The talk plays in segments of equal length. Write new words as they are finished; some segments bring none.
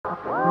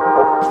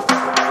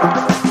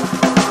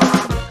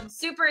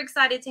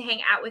excited to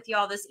hang out with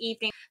y'all this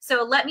evening.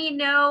 So let me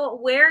know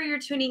where you're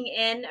tuning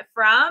in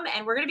from,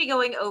 and we're going to be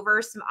going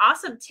over some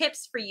awesome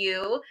tips for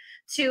you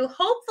to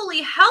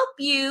hopefully help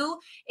you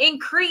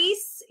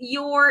increase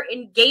your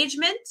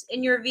engagement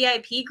in your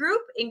VIP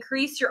group,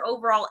 increase your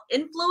overall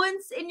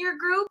influence in your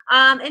group,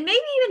 and maybe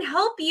even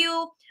help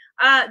you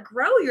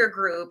grow your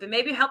group and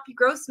maybe help you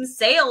grow some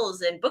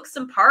sales and book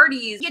some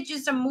parties, get you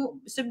some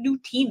new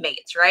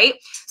teammates, right?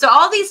 So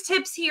all these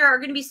tips here are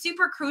going to be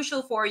super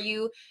crucial for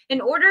you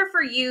in order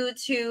for you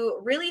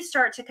to really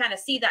start to kind of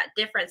see that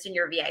difference in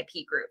your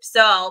VIP group.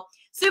 So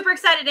super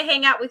excited to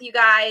hang out with you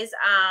guys.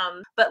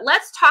 But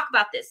let's talk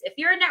about this. If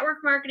you're in network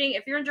marketing,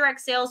 if you're in direct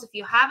sales, if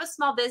you have a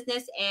small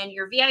business and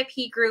your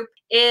VIP group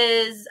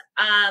is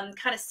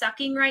kind of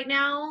sucking right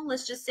now,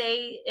 let's just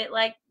say it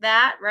like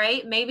that,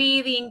 right?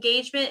 Maybe the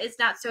engagement is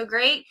not so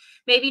great.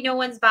 Maybe no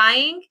one's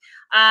buying.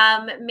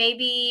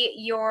 Maybe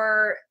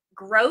your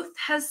growth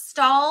has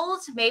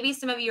stalled. Maybe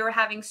some of you are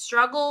having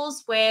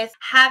struggles with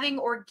having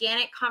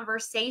organic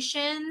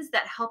conversations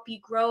that help you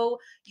grow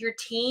your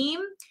team.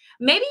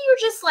 Maybe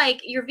you're just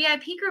like, your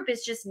VIP group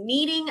is just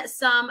needing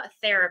some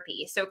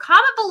therapy. So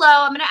comment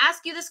below. I'm going to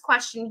ask you this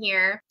question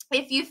here.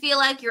 If you feel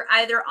like you're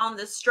either on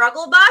the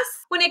struggle bus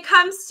when it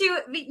comes to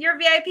your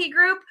VIP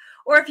group,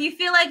 or if you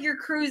feel like you're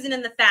cruising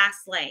in the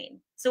fast lane.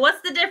 So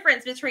what's the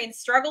difference between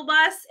struggle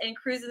bus and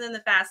cruising in the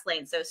fast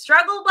lane? So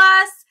struggle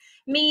bus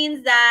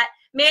means that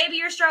maybe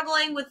you're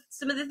struggling with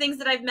some of the things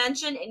that I've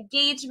mentioned: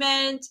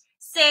 engagement,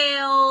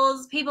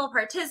 sales, people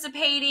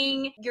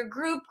participating, your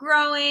group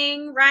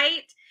growing,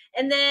 right?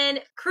 And then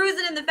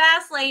cruising in the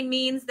fast lane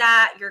means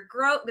that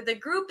the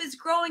group is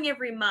growing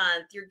every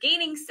month. You're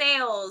gaining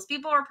sales.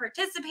 People are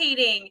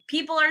participating.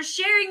 People are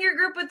sharing your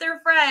group with their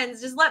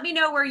friends. Just let me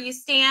know where you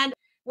stand.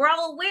 We're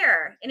all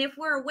aware. And if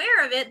we're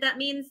aware of it, that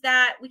means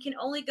that we can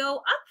only go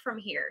up from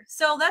here.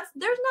 So there's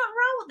nothing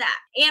wrong with that.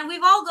 And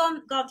we've all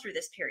gone through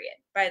this period,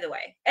 by the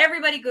way.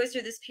 Everybody goes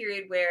through this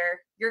period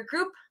where your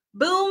group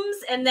booms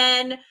and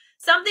then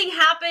something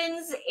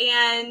happens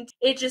and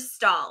it just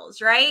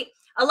stalls, right?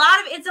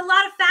 It's a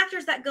lot of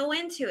factors that go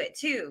into it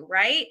too,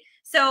 right?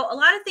 So a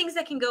lot of things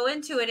that can go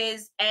into it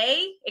is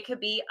it could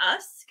be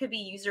us, it could be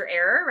user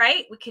error,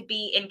 right? We could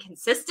be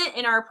inconsistent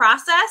in our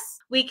process.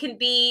 We can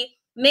be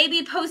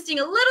maybe posting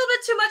a little bit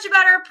too much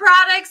about our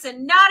products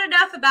and not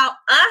enough about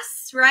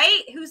us,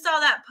 right? Who saw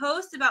that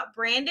post about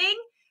branding?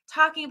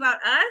 Talking about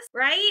us,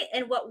 right?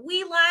 And what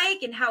we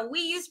like and how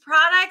we use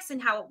products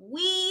and how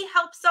we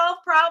help solve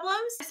problems.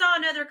 I saw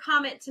another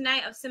comment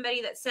tonight of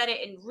somebody that said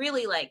it and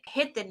really like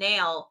hit the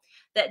nail,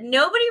 that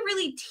nobody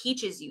really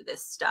teaches you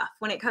this stuff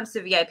when it comes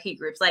to VIP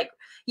groups. Like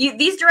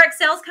these direct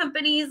sales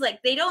companies,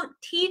 like they don't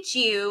teach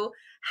you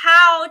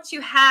how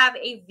to have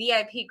a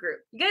VIP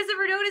group. You guys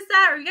ever notice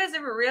that? Or you guys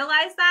ever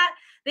realize that?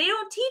 They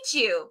don't teach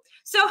you.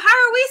 So how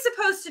are we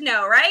supposed to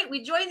know, right?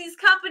 We join these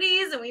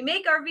companies and we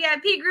make our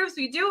VIP groups.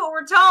 We do what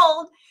we're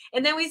told.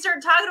 And then we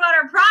start talking about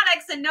our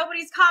products and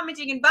nobody's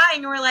commenting and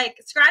buying. And we're like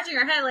scratching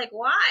our head like,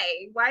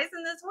 why? Why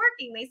isn't this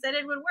working? They said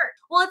it would work.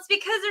 Well, it's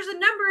because there's a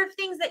number of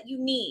things that you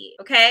need,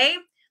 okay?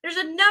 There's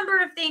a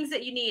number of things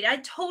that you need. I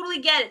totally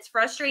get it. It's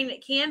frustrating.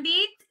 It can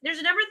be. There's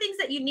a number of things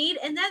that you need.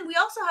 And then we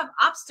also have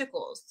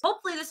obstacles.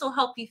 Hopefully this will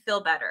help you feel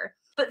better.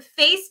 But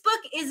Facebook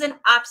is an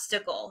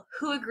obstacle.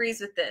 Who agrees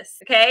with this?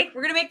 Okay,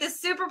 we're going to make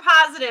this super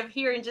positive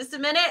here in just a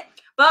minute.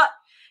 But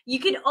you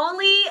can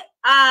only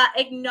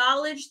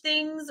acknowledge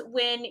things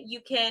when you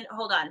can,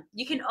 hold on.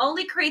 You can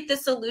only create the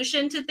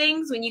solution to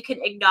things when you can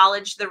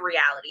acknowledge the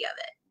reality of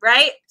it,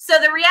 right? So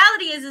the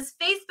reality is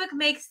Facebook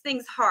makes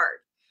things hard.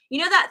 You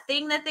know that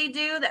thing that they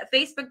do, that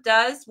Facebook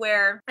does,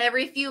 where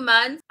every few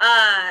months,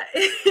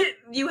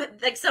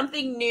 like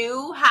something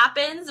new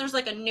happens. There's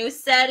like a new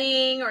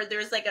setting, or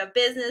there's like a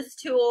business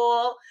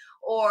tool,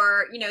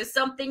 or,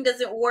 something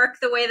doesn't work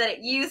the way that it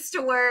used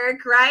to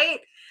work, right?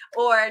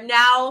 Or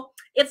now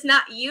it's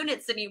not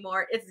units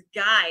anymore, it's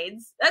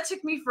guides. That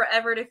took me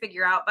forever to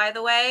figure out, by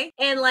the way.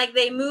 And like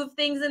they move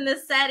things in the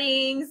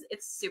settings.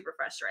 It's super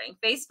frustrating.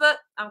 Facebook,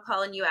 I'm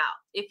calling you out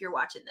if you're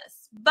watching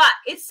this. But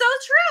it's so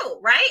true,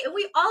 right? And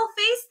we all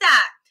face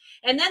that.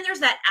 And then there's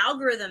that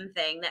algorithm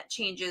thing that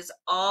changes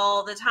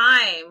all the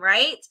time,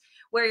 right?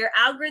 Where your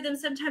algorithm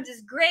sometimes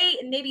is great,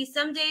 and maybe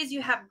some days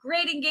you have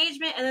great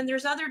engagement, and then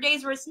there's other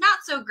days where it's not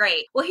so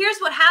great. Well, here's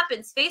what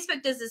happens.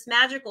 Facebook does this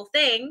magical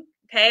thing.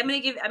 Okay, I'm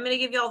gonna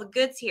give you all the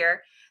goods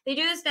here. They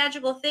do this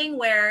magical thing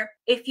where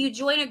if you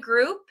join a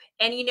group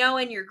and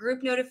in your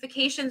group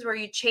notifications where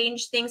you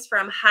change things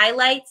from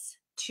highlights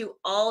to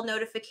all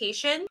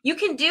notification, you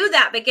can do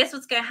that. But guess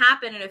what's going to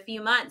happen in a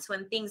few months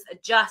when things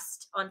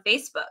adjust on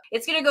Facebook?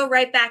 It's going to go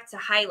right back to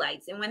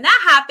highlights. And when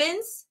that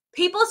happens,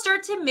 people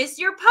start to miss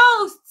your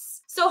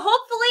posts. So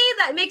hopefully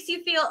that makes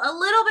you feel a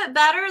little bit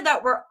better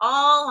that we're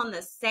all on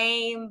the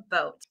same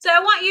boat. So I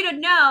want you to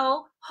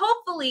know,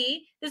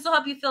 hopefully this will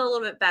help you feel a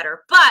little bit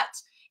better. But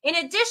in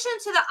addition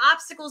to the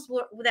obstacles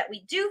that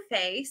we do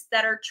face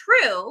that are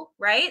true,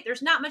 right?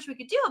 There's not much we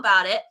could do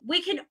about it.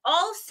 We can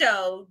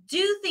also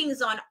do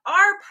things on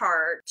our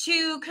part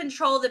to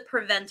control the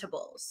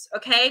preventables,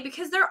 okay?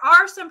 Because there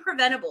are some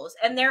preventables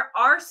and there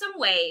are some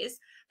ways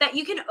that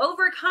you can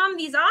overcome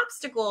these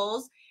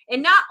obstacles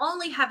and not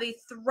only have a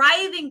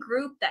thriving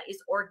group that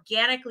is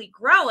organically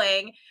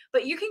growing,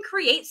 but you can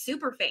create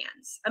super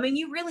fans. I mean,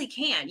 you really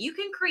can. You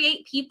can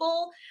create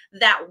people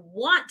that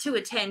want to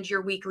attend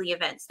your weekly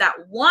events, that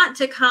want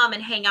to come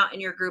and hang out in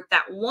your group,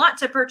 that want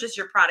to purchase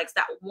your products,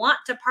 that want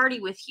to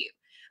party with you.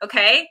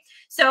 Okay,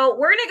 so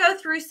we're going to go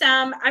through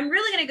I'm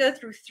really going to go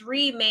through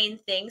 3 main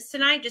things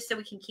tonight, just so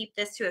we can keep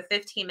this to a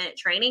 15-minute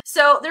training.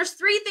 So there's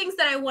 3 things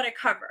that I want to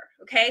cover.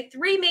 Okay,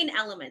 3 main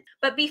elements.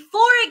 But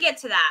before I get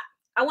to that,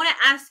 I want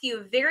to ask you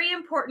a very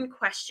important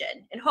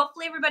question, and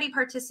hopefully everybody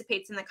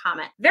participates in the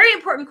comment. Very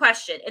important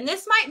question, and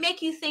this might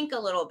make you think a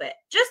little bit,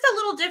 just a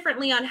little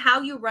differently on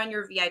how you run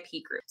your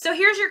VIP group. So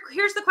here's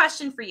the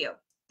question for you.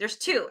 There's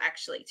 2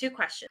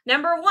 questions.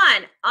 Number 1,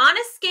 on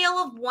a scale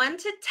of 1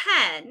 to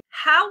 10,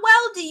 how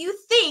well do you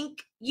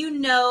think you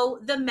know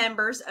the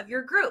members of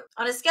your group?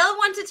 On a scale of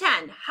 1 to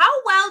 10, how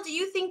well do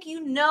you think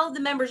you know the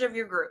members of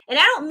your group? And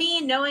I don't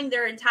mean knowing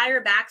their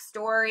entire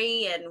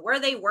backstory and where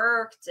they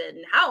worked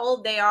and how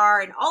old they are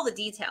and all the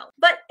details,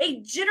 but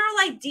a general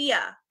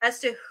idea as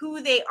to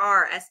who they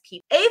are as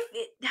people.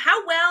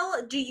 How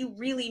well do you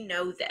really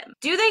know them?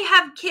 Do they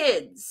have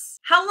kids?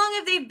 How long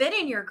have they been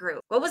in your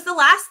group? What was the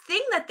last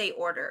thing that they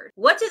ordered?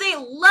 What do they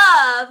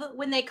love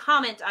when they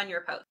comment on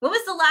your post? What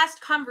was the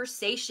last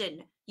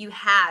conversation you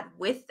had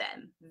with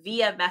them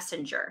via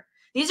Messenger?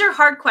 These are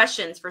hard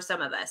questions for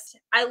some of us.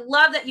 I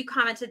love that you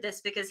commented this,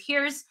 because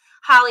here's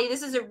Holly.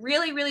 This is a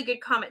really, really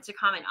good comment to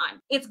comment on.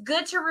 It's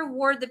good to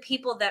reward the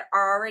people that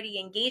are already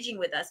engaging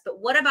with us, but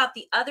what about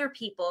the other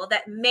people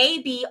that may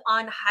be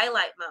on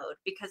highlight mode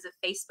because of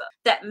Facebook,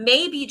 that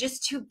may be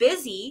just too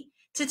busy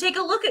to take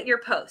a look at your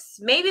posts?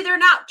 Maybe they're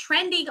not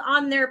trending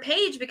on their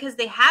page because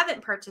they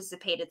haven't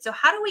participated. So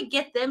how do we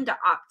get them to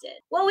opt in?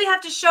 Well, we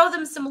have to show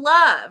them some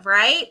love,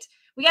 right?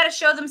 We got to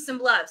show them some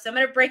love. So I'm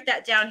going to break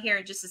that down here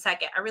in just a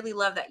second. I really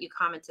love that you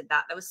commented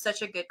that. That was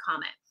such a good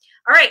comment.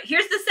 All right,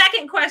 here's the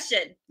second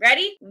question.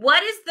 Ready?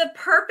 What is the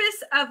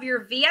purpose of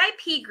your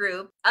VIP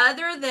group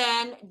other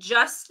than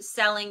just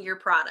selling your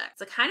product?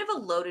 It's a kind of a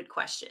loaded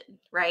question,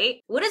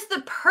 right? What is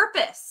the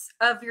purpose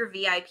of your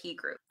VIP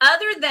group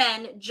other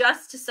than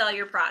just to sell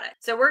your product?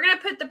 So we're going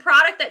to put the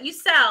product that you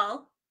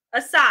sell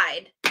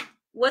aside.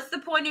 What's the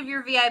point of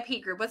your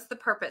VIP group? What's the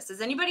purpose?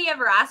 Has anybody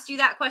ever asked you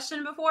that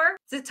question before?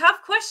 It's a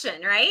tough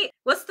question, right?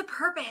 What's the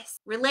purpose?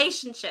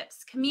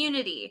 Relationships,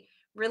 community,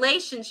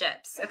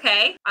 relationships.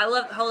 Okay.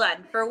 Hold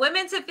on. For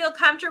women to feel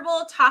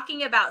comfortable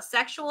talking about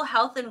sexual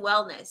health and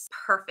wellness.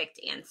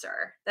 Perfect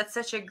answer. That's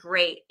such a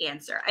great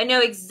answer. I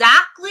know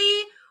exactly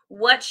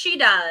what she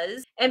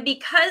does, and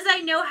because I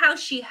know how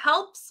she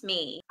helps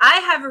me, I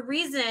have a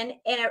reason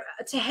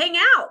to hang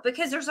out,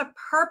 because there's a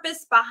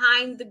purpose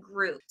behind the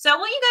group. So I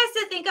want you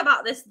guys to think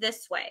about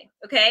this way,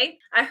 okay?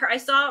 I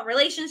saw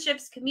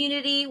relationships,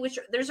 community, which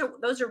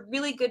those are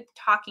really good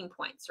talking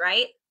points,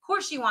 right? Of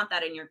course you want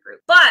that in your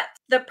group, but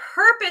the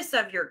purpose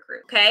of your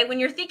group, okay? When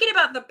you're thinking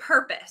about the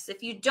purpose,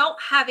 if you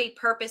don't have a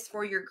purpose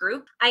for your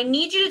group, I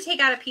need you to take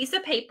out a piece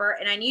of paper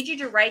and I need you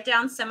to write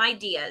down some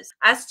ideas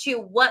as to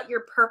what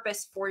your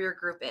purpose for your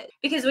group is.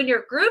 Because when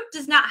your group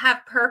does not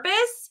have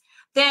purpose,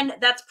 then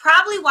that's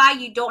probably why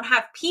you don't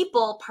have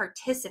people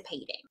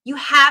participating. You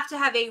have to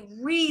have a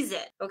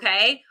reason,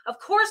 okay? Of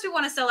course we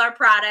want to sell our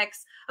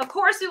products. Of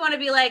course we want to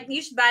be like,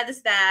 you should buy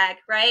this bag,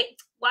 right?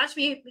 Watch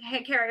me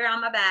carry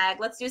around my bag.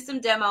 Let's do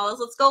some demos.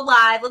 Let's go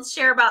live. Let's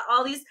share about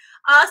all these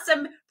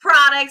awesome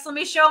products. Let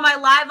me show my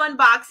live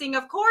unboxing.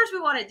 Of course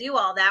we want to do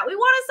all that. We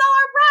want to sell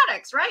our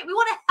products, right? We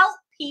want to help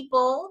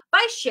people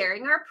by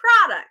sharing our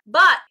product.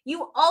 But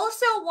you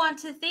also want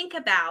to think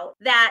about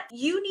that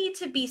you need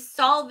to be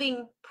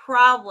solving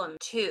problem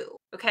too,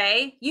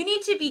 okay? You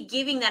need to be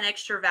giving that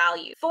extra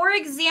value. For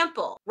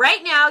example,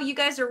 right now you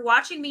guys are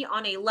watching me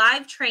on a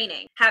live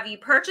training. Have you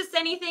purchased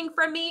anything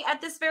from me at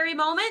this very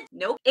moment?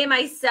 Nope. Am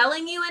I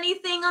selling you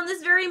anything on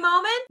this very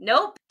moment?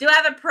 Nope. Do I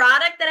have a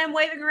product that I'm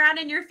waving around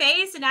in your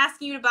face and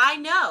asking you to buy?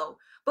 No.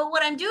 But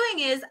what I'm doing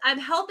is I'm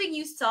helping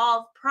you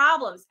solve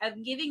problems.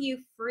 I'm giving you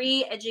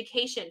free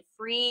education,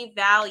 free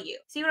value.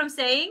 See what I'm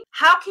saying?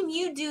 How can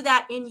you do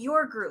that in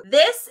your group?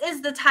 This is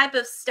the type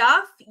of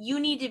stuff you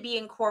need to be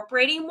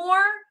incorporating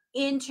more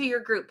into your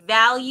group.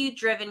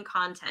 Value-driven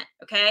content,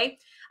 okay?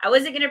 I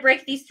wasn't going to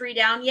break these 3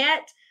 down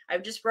yet. I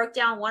just broke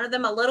down one of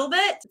them a little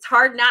bit. It's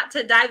hard not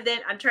to dive in.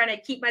 I'm trying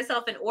to keep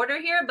myself in order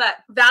here, but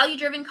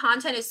value-driven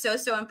content is so,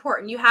 so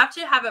important. You have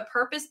to have a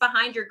purpose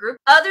behind your group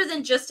other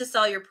than just to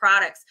sell your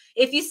products.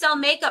 If you sell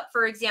makeup,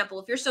 for example,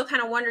 if you're still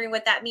kind of wondering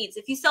what that means,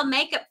 if you sell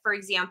makeup, for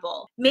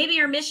example, maybe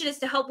your mission is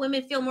to help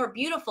women feel more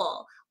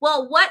beautiful.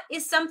 Well, what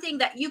is something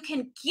that you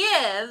can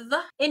give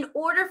in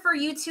order for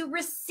you to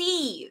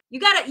receive? You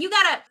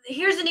gotta,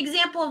 here's an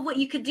example of what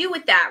you could do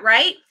with that,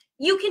 right?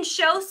 You can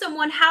show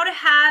someone how to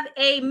have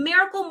a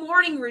miracle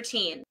morning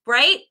routine,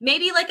 right?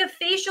 Maybe like a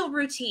facial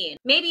routine.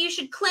 Maybe you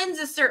should cleanse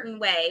a certain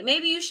way.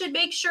 Maybe you should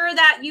make sure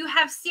that you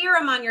have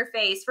serum on your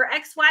face for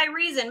XY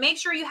reason. Make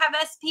sure you have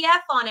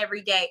SPF on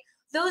every day.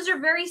 Those are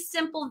very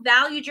simple,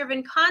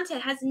 value-driven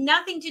content, has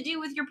nothing to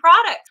do with your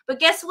product. But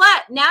guess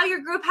what? Now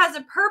your group has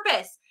a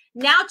purpose.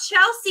 Now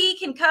Chelsea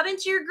can come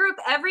into your group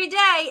every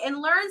day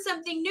and learn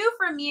something new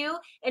from you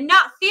and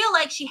not feel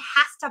like she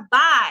has to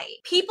buy.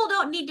 People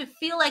don't need to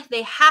feel like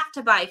they have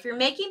to buy. If you're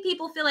making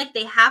people feel like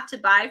they have to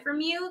buy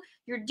from you,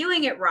 you're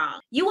doing it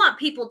wrong. You want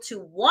people to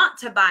want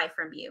to buy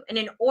from you. And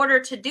in order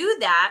to do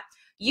that,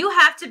 you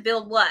have to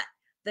build what?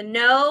 The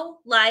know,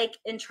 like,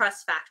 and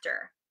trust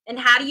factor. And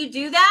how do you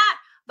do that?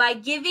 By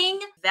giving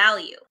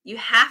value. You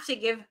have to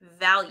give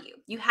value.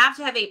 You have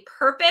to have a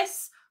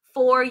purpose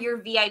for your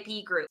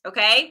VIP group,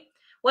 okay?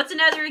 What's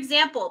another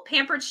example?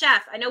 Pampered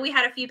Chef. I know we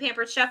had a few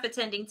Pampered Chef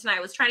attending tonight.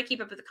 I was trying to keep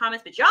up with the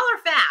comments, but y'all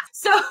are fast.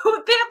 So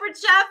Pampered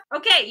Chef,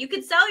 okay, you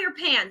could sell your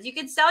pans, you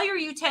could sell your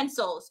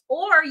utensils,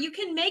 or you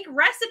can make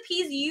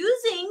recipes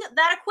using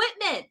that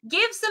equipment.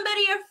 Give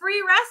somebody a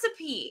free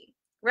recipe,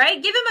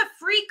 right? Give them a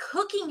free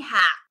cooking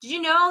hack. Did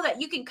you know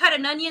that you can cut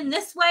an onion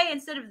this way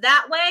instead of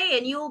that way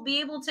and you'll be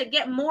able to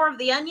get more of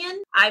the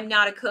onion? I'm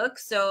not a cook,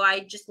 so I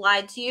just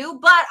lied to you,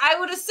 but I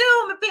would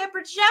assume a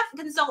Pampered Chef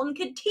consultant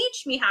could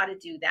teach me how to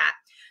do that.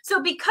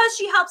 So because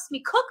she helps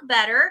me cook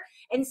better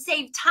and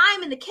save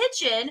time in the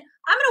kitchen,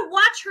 I'm going to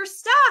watch her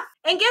stuff.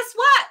 And guess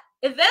what?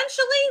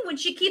 Eventually, when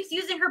she keeps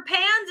using her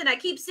pans and I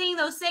keep seeing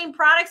those same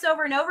products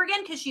over and over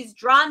again because she's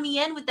drawn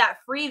me in with that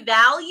free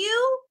value,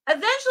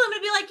 eventually I'm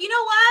going to be like, you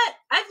know what?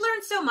 I've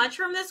learned so much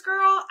from this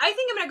girl. I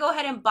think I'm going to go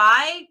ahead and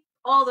buy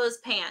all those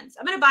pans.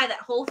 I'm going to buy that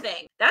whole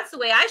thing. That's the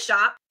way I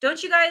shop.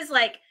 Don't you guys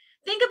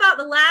think about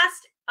the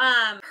last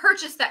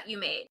purchase that you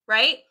made,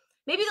 right?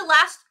 Maybe the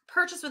last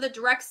purchase with a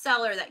direct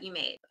seller that you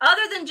made,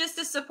 other than just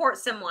to support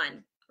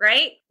someone,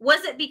 right?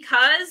 Was it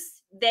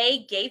because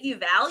they gave you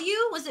value?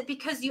 Was it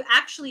because you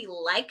actually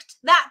liked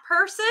that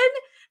person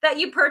that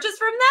you purchased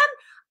from them?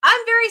 I'm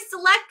very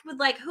select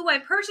with who I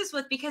purchase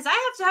with because I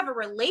have to have a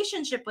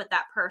relationship with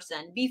that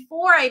person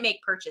before I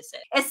make purchases,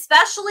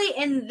 especially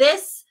in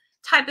this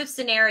type of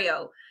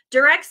scenario.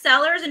 Direct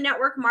sellers and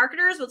network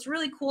marketers, what's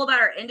really cool about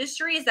our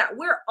industry is that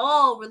we're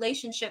all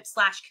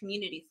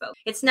relationship/community folks.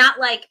 It's not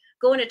like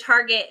going to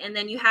Target and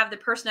then you have the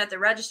person at the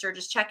register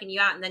just checking you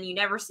out and then you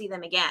never see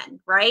them again,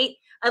 right?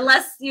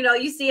 Unless,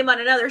 you see them on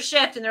another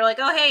shift and they're like,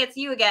 oh, hey, it's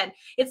you again.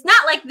 It's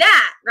not like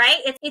that, right?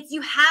 It's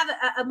you have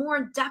a more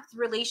in-depth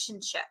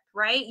relationship,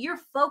 right? You're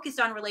focused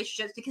on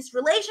relationships because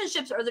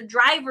relationships are the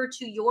driver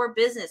to your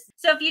business.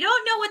 So if you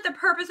don't know what the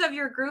purpose of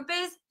your group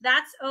is,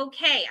 that's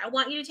okay. I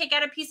want you to take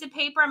out a piece of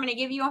paper. I'm going to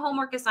give you a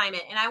homework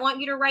assignment and I want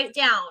you to write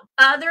down,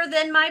 other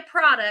than my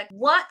product,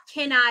 what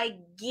can I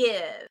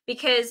give?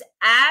 Because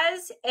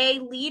as a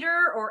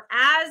leader or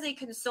as a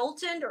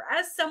consultant or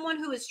as someone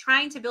who is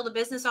trying to build a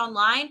business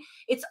online,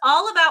 it's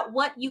all about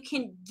what you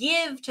can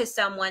give to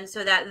someone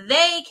so that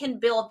they can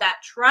build that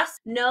trust,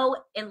 know,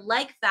 and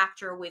like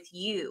factor with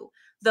you.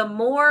 The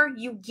more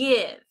you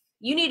give,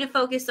 you need to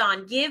focus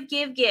on give,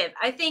 give, give.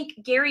 I think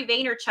Gary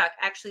Vaynerchuk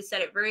actually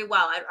said it very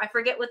well. I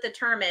forget what the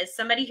term is.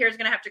 Somebody here is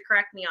going to have to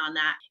correct me on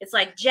that. It's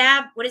like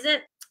jab. What is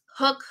it?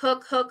 Hook,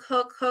 hook, hook,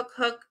 hook, hook,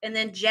 hook, and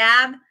then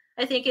jab,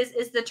 I think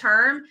is the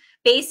term.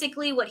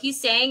 Basically, what he's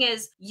saying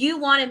is you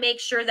want to make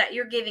sure that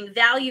you're giving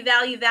value,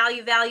 value,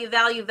 value, value,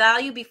 value,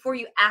 value before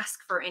you ask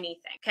for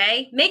anything,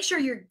 okay? Make sure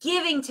you're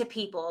giving to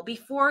people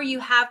before you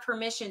have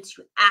permission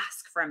to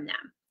ask from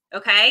them.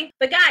 Okay.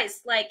 But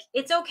guys,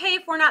 it's okay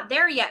if we're not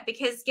there yet,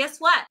 because guess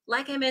what?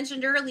 Like I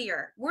mentioned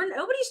earlier,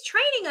 nobody's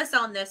training us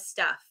on this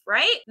stuff,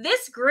 right?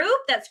 This group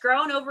that's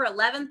grown over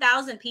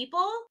 11,000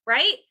 people,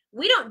 right?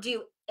 We don't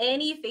do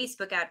any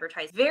Facebook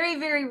advertising. Very,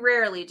 very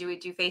rarely do we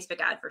do Facebook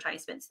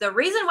advertisements. The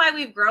reason why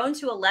we've grown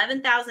to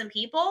 11,000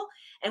 people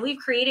and we've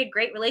created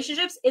great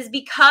relationships is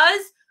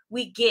because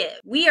we give.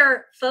 We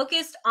are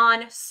focused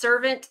on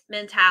servant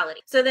mentality.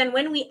 So then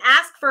when we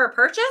ask for a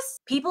purchase,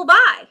 people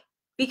buy.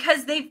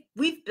 Because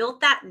we've built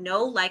that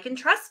know, like, and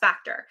trust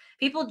factor.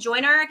 People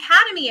join our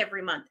academy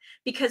every month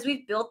because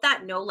we've built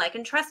that know, like,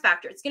 and trust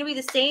factor. It's going to be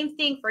the same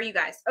thing for you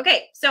guys.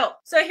 Okay, so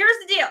here's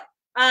the deal.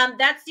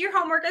 That's your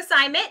homework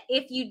assignment.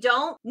 If you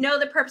don't know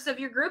the purpose of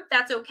your group,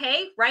 that's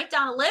okay. Write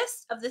down a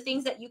list of the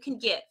things that you can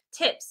give.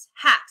 Tips,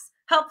 hacks,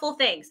 helpful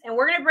things. And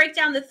we're going to break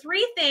down the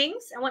 3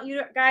 things. I want you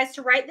guys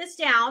to write this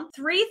down.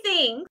 3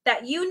 things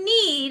that you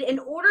need in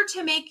order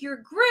to make your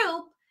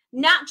group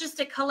not just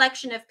a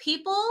collection of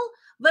people,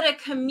 but a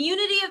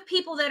community of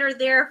people that are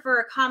there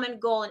for a common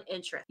goal and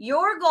interest.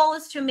 Your goal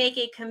is to make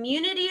a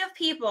community of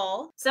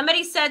people.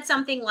 Somebody said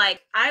something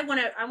like, I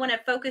want to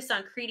focus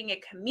on creating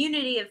a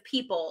community of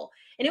people.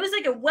 And it was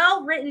a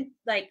well-written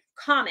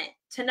comment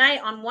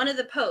tonight on one of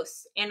the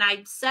posts. And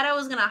I said I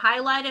was going to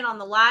highlight it on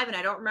the live and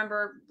I don't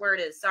remember where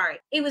it is. Sorry.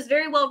 It was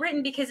very well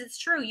written because it's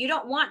true. You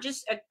don't want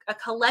just a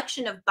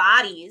collection of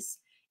bodies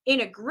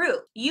in a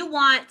group. You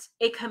want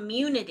a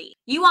community.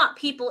 You want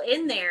people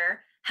in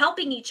there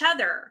helping each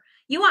other.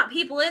 You want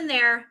people in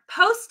there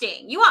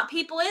posting. You want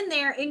people in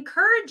there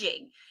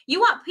encouraging. You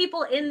want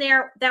people in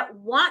there that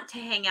want to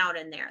hang out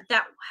in there,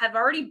 that have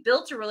already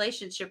built a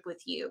relationship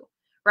with you,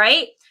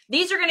 right?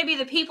 These are going to be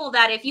the people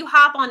that if you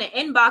hop on an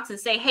inbox and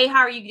say, hey, how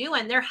are you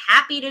doing? They're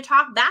happy to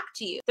talk back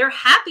to you. They're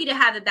happy to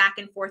have a back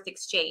and forth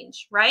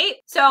exchange, right?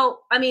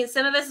 So, I mean,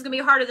 some of this is going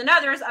to be harder than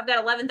others. I've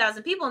got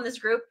 11,000 people in this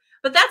group.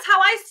 But that's how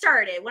I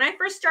started. When I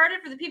first started,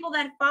 for the people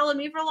that followed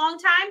me for a long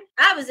time,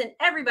 I was in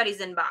everybody's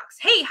inbox.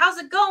 Hey, how's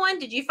it going?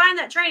 Did you find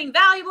that training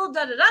valuable?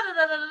 Da, da, da,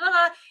 da, da, da,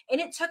 da.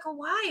 And it took a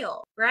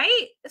while,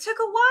 right? It took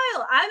a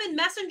while. I'm in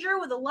Messenger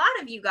with a lot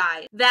of you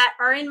guys that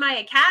are in my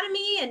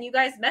academy, and you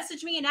guys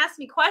message me and ask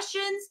me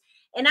questions.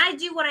 And I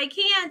do what I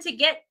can to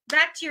get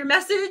back to your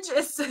message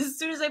as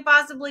soon as I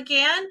possibly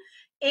can.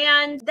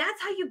 And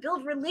that's how you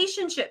build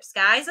relationships,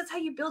 guys. That's how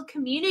you build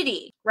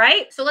community,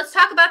 right? So let's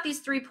talk about these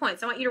 3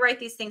 points. I want you to write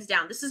these things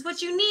down. This is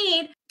what you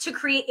need to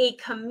create a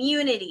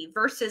community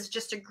versus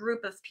just a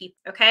group of people,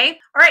 okay?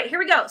 All right, here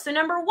we go. So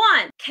number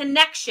 1,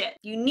 connection.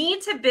 You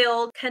need to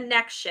build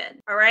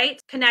connection, all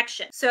right?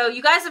 Connection. So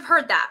you guys have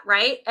heard that,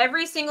 right?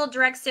 Every single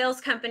direct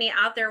sales company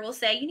out there will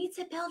say, you need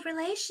to build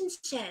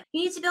relationships.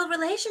 You need to build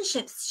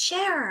relationships.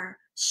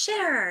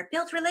 Share,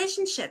 build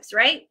relationships,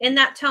 right? In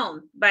that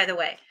tone, by the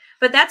way.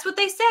 But that's what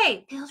they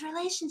say. Build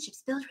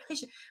relationships, build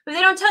relationships. But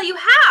they don't tell you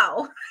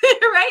how,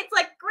 right? It's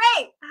like,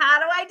 great. How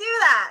do I do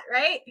that,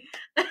 right?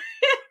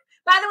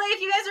 By the way, if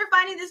you guys are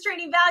finding this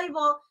training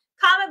valuable,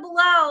 comment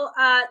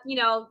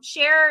below,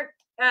 share,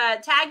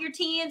 tag your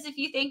teams if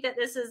you think that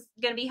this is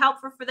going to be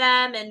helpful for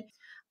them. And,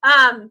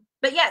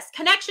 but yes,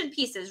 connection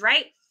pieces,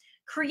 right?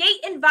 Create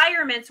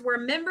environments where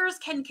members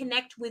can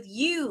connect with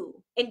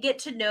you and get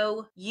to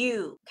know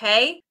you,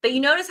 okay? But you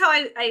notice how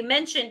I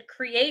mentioned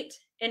create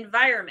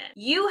environment.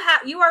 You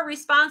are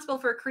responsible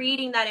for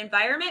creating that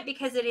environment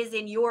because it is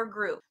in your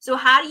group. So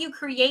how do you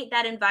create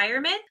that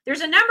environment? There's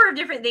a number of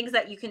different things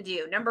that you can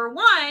do. Number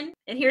 1,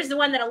 and here's the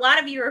one that a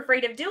lot of you are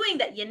afraid of doing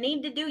that you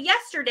need to do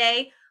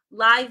yesterday,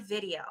 live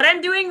video. What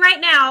I'm doing right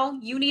now,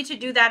 you need to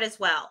do that as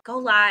well. Go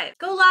live.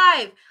 Go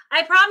live.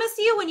 I promise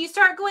you, when you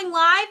start going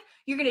live,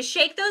 you're going to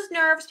shake those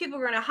nerves. People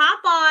are going to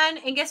hop on,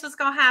 and guess what's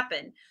going to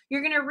happen?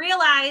 You're going to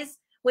realize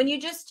when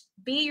you just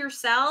be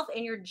yourself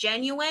and you're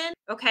genuine,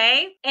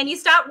 okay? And you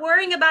stop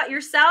worrying about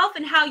yourself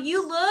and how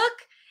you look,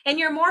 and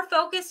you're more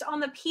focused on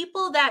the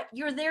people that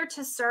you're there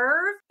to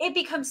serve, it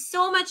becomes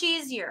so much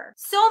easier,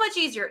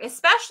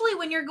 especially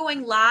when you're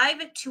going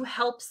live to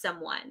help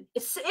someone.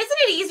 Isn't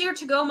it easier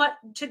to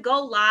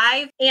go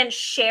live and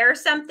share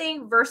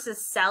something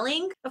versus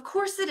selling? Of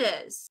course it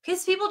is,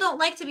 because people don't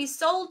like to be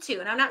sold to.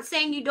 And I'm not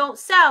saying you don't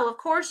sell. Of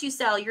course you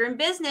sell. You're in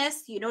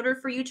business. In order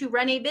for you to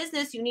run a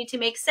business, you need to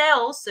make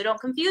sales. So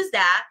don't confuse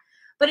that.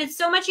 But it's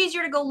so much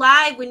easier to go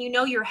live when you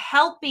know you're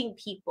helping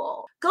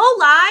people. Go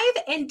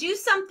live and do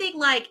something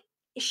like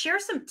share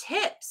some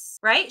tips,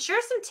 right?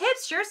 Share some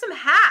tips, share some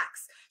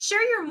hacks,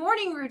 share your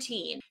morning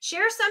routine,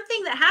 share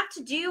something that have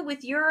to do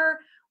with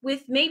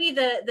maybe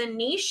the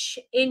niche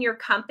in your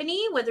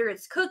company, whether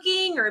it's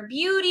cooking or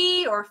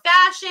beauty or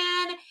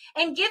fashion,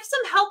 and give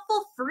some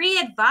helpful free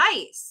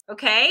advice,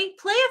 okay?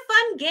 Play a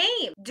fun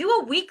game. Do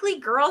a weekly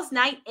girls'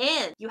 night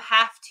in. You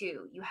have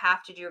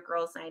to do a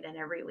girls' night in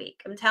every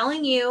week. I'm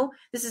telling you,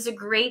 this is a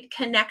great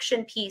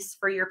connection piece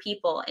for your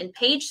people. And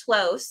Paige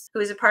Sloas, who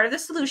is a part of the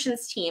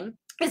solutions team,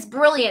 is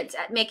brilliant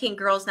at making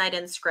girls' night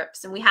in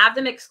scripts. And we have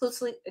them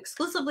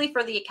exclusively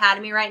for the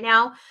Academy right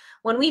now.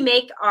 When we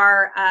make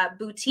our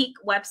boutique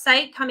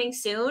website coming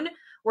soon,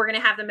 we're going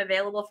to have them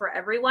available for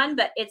everyone.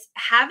 But it's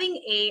having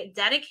a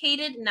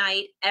dedicated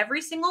night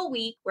every single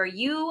week where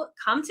you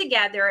come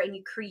together and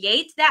you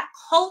create that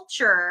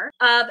culture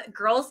of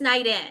girls'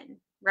 night in,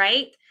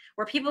 right?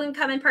 Where people can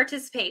come and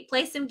participate,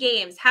 play some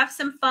games, have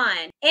some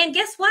fun. And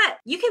guess what?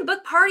 You can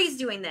book parties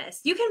doing this.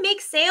 You can make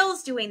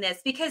sales doing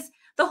this, because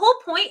the whole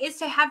point is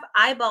to have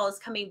eyeballs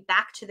coming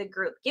back to the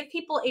group. Give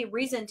people a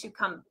reason to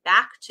come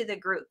back to the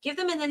group. Give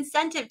them an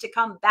incentive to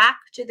come back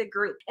to the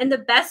group. And the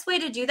best way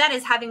to do that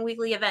is having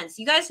weekly events.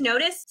 You guys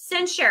notice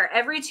SendShare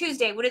every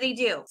Tuesday. What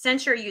do?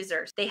 SendShare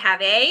users, they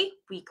have a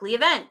weekly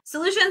event.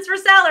 Solutions for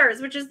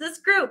Sellers, which is this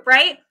group,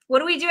 right? What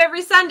do we do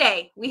every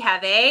Sunday? We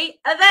have a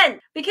event,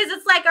 because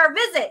it's like our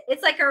visit.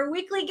 It's like our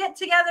weekly get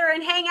together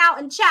and hang out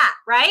and chat,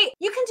 right?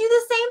 You can do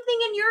the same thing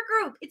in your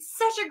group. It's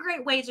such a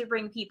great way to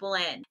bring people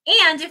in.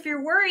 And if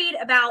you're worried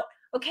about,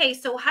 okay,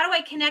 so how do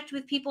I connect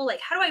with people?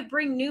 Like, how do I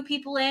bring new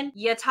people in?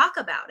 You talk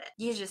about it.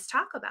 You just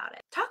talk about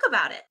it. Talk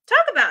about it.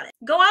 Talk about it.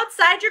 Go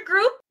outside your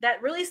group,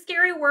 that really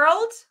scary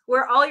world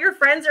where all your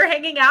friends are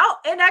hanging out,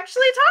 and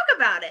actually talk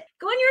about it.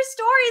 Go in your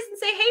stories and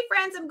say, hey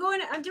friends,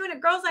 I'm doing a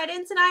girls' night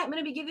in tonight. I'm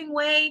going to be giving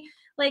away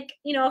a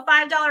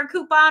 $5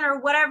 coupon or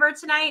whatever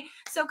tonight.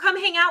 So come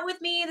hang out with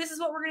me. This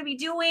is what we're going to be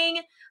doing.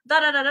 Da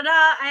da da da da.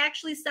 I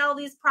actually sell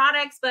these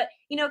products, but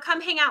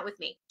come hang out with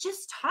me.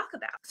 Just talk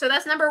about it. So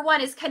that's number 1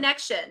 is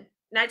connection.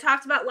 And I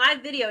talked about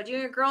live video,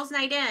 doing a girls'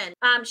 night in,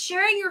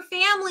 sharing your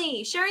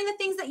family, sharing the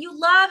things that you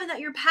love and that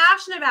you're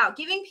passionate about,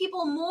 giving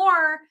people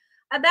more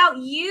about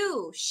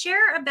you.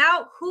 Share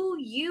about who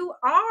you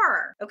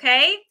are,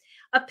 okay?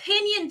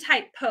 opinion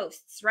type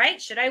posts,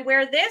 right? Should I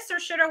wear this or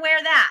should I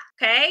wear that?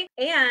 Okay.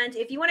 And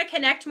if you want to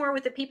connect more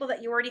with the people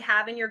that you already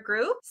have in your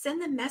group,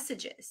 send them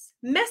messages.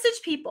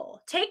 Message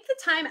people. Take the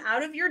time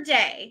out of your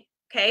day.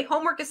 Okay.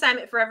 Homework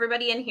assignment for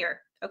everybody in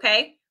here.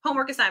 Okay.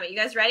 Homework assignment. You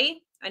guys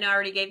ready? I know I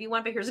already gave you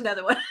one, but here's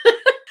another one.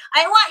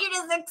 I want you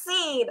to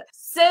succeed.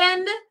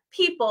 Send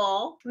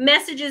people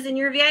messages in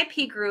your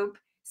VIP group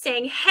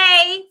saying,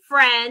 hey,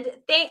 friend,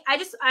 I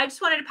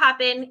just wanted to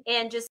pop in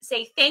and just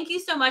say thank you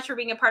so much for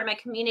being a part of my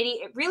community.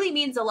 It really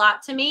means a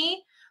lot to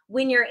me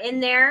when you're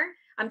in there.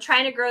 I'm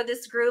trying to grow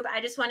this group. I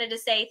just wanted to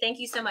say thank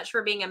you so much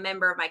for being a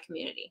member of my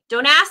community.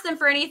 Don't ask them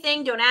for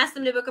anything. Don't ask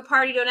them to book a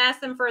party. Don't ask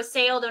them for a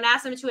sale. Don't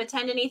ask them to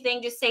attend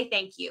anything. Just say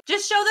thank you.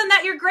 Just show them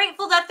that you're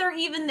grateful that they're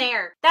even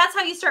there. That's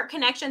how you start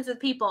connections with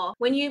people.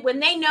 When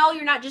they know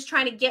you're not just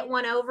trying to get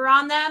one over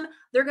on them,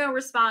 they're going to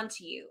respond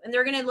to you and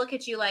they're going to look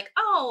at you like,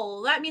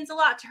 oh, that means a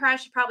lot to her. I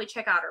should probably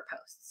check out her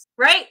posts,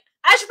 right?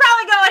 I should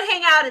probably go and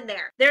hang out in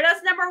there.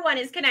 That's number one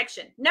is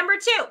connection. Number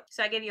two.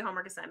 So I gave you a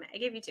homework assignment. I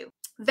gave you two.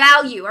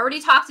 Value. I already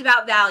talked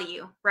about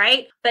value,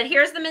 right? But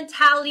here's the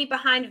mentality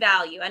behind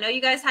value. I know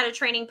you guys had a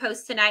training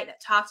post tonight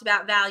that talked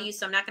about value,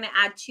 so I'm not going to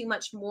add too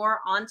much more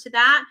onto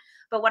that.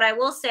 But what I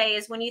will say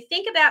is when you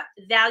think about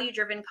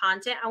value-driven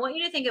content, I want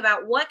you to think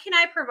about what can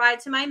I provide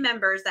to my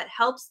members that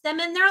helps them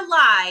in their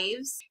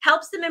lives,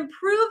 helps them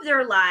improve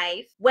their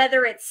life,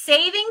 whether it's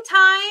saving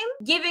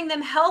time, giving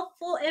them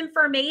helpful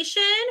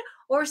information,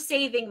 or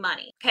saving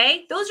money,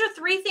 okay? Those are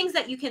three things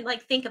that you can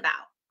think about,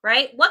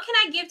 right? What can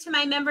I give to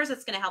my members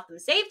that's gonna help them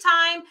save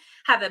time,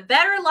 have a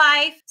better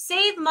life,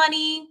 save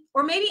money,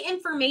 or maybe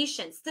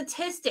information,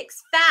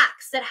 statistics,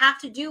 facts that have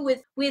to do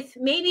with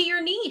maybe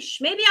your niche,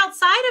 maybe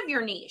outside of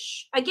your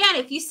niche. Again,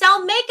 if you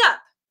sell makeup,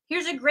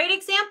 here's a great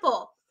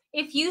example.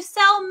 If you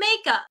sell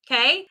makeup,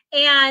 okay,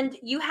 and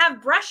you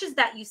have brushes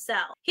that you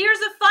sell, here's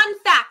a fun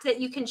fact that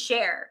you can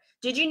share.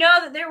 Did you know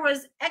that there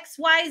was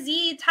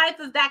XYZ type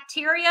of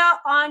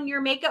bacteria on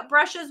your makeup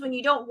brushes when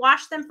you don't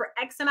wash them for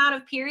X amount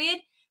of period?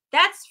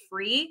 That's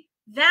free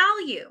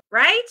value,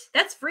 right?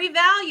 That's free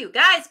value.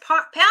 Guys,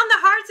 pound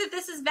the hearts if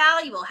this is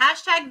valuable.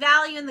 Hashtag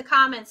value in the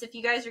comments if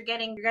you guys are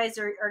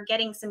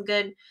getting some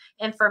good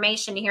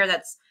information here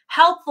that's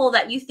helpful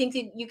that you think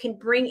that you can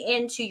bring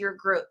into your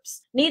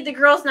groups. Need the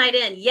girls' night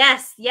in?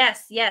 Yes,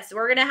 yes, yes.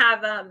 We're gonna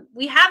have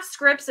we have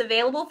scripts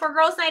available for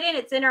girls' night in.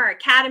 It's in our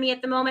academy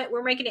at the moment.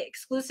 We're making it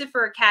exclusive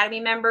for academy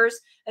members.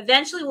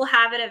 Eventually, we'll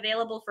have it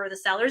available for the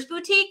Sellers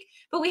Boutique.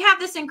 But we have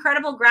this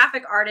incredible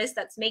graphic artist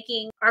that's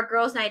making our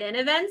girls' night in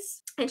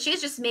events, and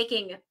she's just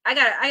making. I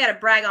gotta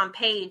brag on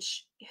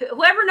Paige.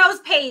 Whoever knows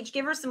Paige,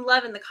 give her some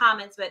love in the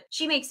comments, but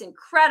she makes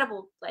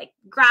incredible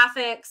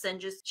graphics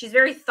and she's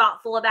very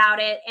thoughtful about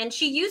it. And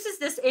she uses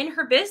this in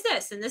her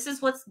business. And this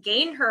is what's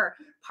gained her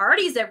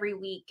parties every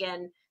week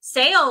and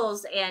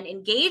sales and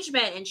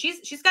engagement. And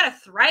she's got a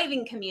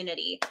thriving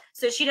community.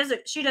 So she does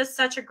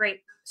such a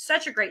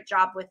great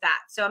job with that.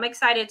 So I'm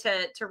excited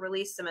to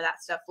release some of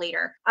that stuff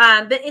later.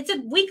 But it's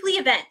a weekly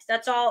event.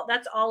 That's all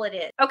it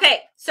is. Okay.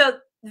 So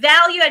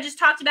value, I just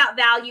talked about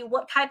value,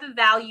 what type of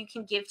value you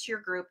can give to your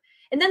group.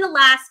 And then the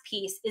last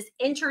piece is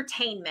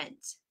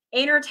entertainment.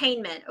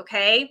 Entertainment,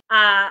 okay?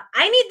 I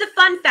need the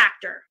fun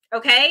factor,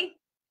 okay?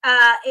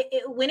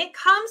 When it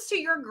comes to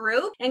your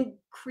group and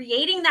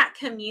creating that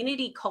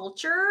community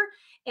culture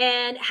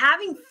and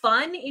having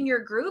fun in your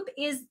group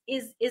is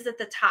at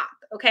the top,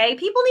 okay?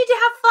 People need to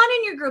have fun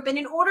in your group. And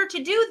in order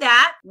to do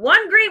that,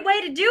 one great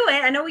way to do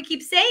it, I know we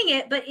keep saying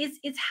it, but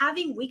it's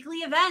having weekly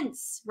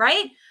events,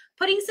 right?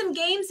 Putting some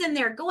games in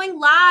there, going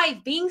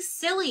live, being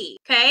silly,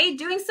 okay?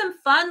 Doing some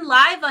fun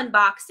live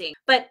unboxing.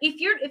 But if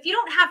you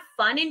don't have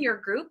fun in your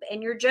group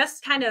and you're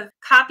just kind of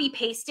copy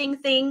pasting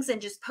things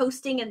and just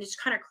posting and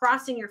just kind of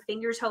crossing your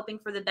fingers hoping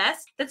for the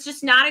best, that's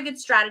just not a good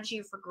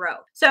strategy for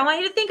growth. So I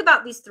want you to think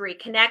about these three: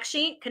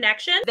 connection,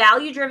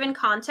 value-driven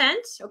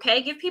content,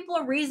 okay? Give people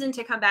a reason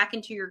to come back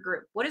into your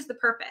group. What is the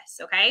purpose,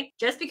 okay?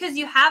 Just because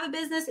you have a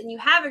business and you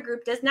have a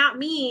group does not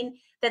mean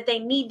that they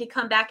need to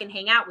come back and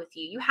hang out with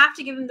you. You have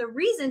to give them the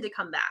reason to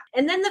come back.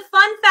 And then the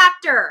fun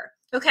factor,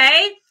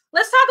 okay?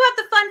 Let's talk about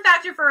the fun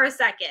factor for a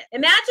second.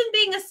 Imagine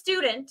being a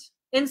student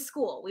in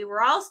school. We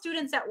were all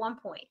students at one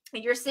point.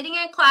 And you're sitting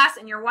in class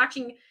and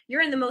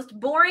you're in the most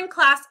boring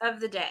class of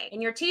the day.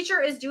 And your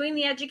teacher is doing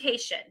the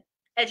education.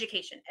 And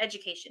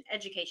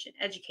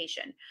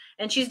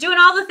she's doing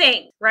all the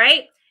things,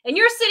 right? And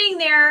you're sitting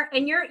there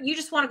and you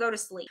just want to go to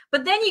sleep.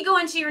 But then you go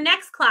into your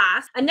next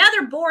class,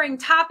 another boring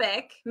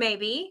topic,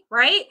 maybe,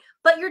 right?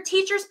 But your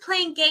teacher's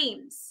playing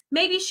games.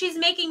 Maybe she's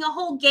making a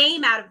whole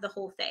game out of the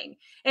whole thing.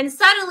 And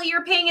suddenly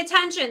you're paying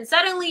attention.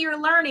 Suddenly you're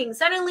learning.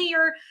 Suddenly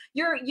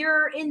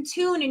you're in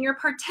tune and you're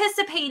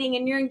participating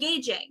and you're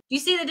engaging. You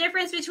see the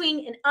difference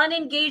between an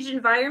unengaged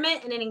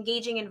environment and an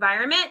engaging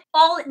environment?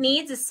 All it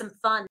needs is some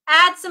fun.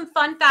 Add some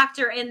fun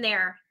factor in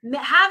there.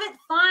 Have it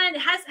fun.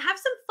 Have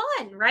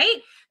some fun,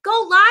 right?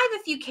 Go live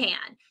if you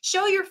can.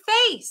 Show your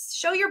face.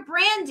 Show your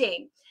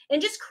branding.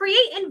 and just create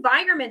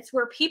environments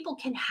where people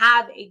can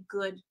have a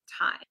good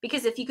time.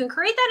 Because if you can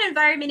create that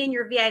environment in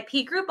your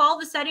VIP group, all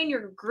of a sudden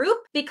your group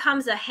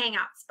becomes a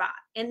hangout spot.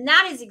 And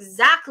that is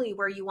exactly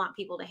where you want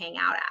people to hang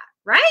out at,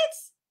 right?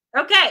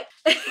 Okay.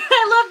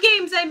 I love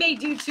games. I may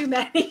do too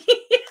many.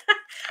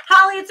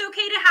 Holly, it's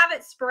okay to have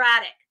it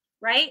sporadic,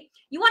 right?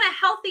 You want a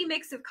healthy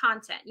mix of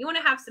content. You want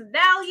to have some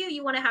value.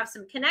 You want to have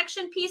some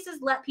connection pieces,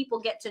 let people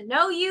get to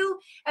know you,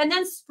 and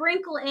then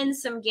sprinkle in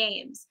some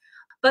games.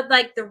 But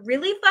like the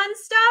really fun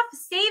stuff,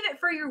 save it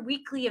for your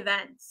weekly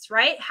events,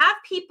 right?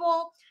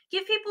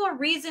 Give people a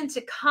reason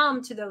to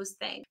come to those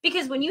things.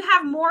 Because when you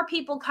have more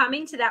people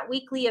coming to that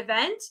weekly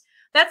event,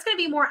 that's going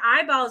to be more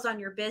eyeballs on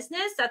your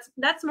business.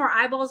 That's more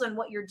eyeballs on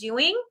what you're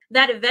doing,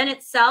 that event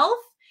itself.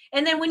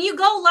 And then when you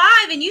go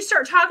live and you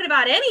start talking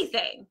about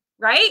anything,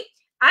 right?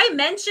 I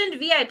mentioned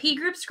VIP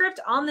group script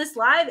on this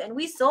live and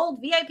we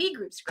sold VIP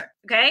group script,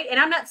 okay? And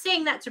I'm not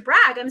saying that to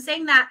brag. I'm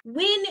saying that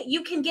when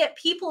you can get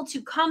people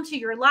to come to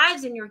your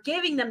lives and you're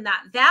giving them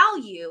that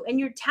value and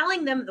you're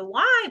telling them the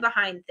why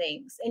behind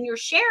things and you're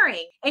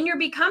sharing and you're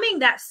becoming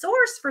that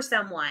source for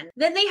someone,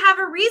 then they have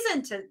a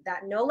reason to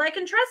that know, like,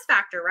 and trust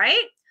factor,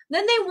 right?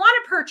 Then they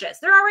want to purchase.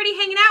 They're already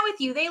hanging out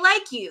with you. They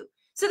like you.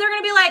 So they're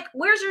going to be like,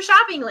 where's your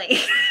shopping link?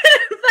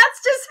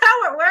 That's just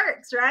how it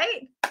works,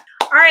 right?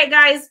 All right,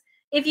 guys.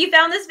 If you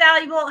found this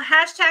valuable,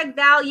 hashtag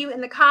value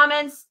in the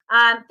comments.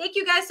 Thank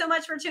you guys so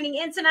much for tuning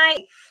in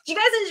tonight. Did you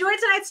guys enjoy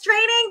tonight's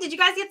training? Did you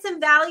guys get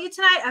some value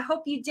tonight? I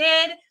hope you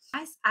did.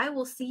 Guys, I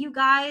will see you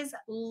guys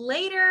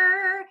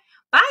later.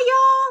 Bye,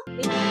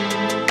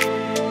 y'all.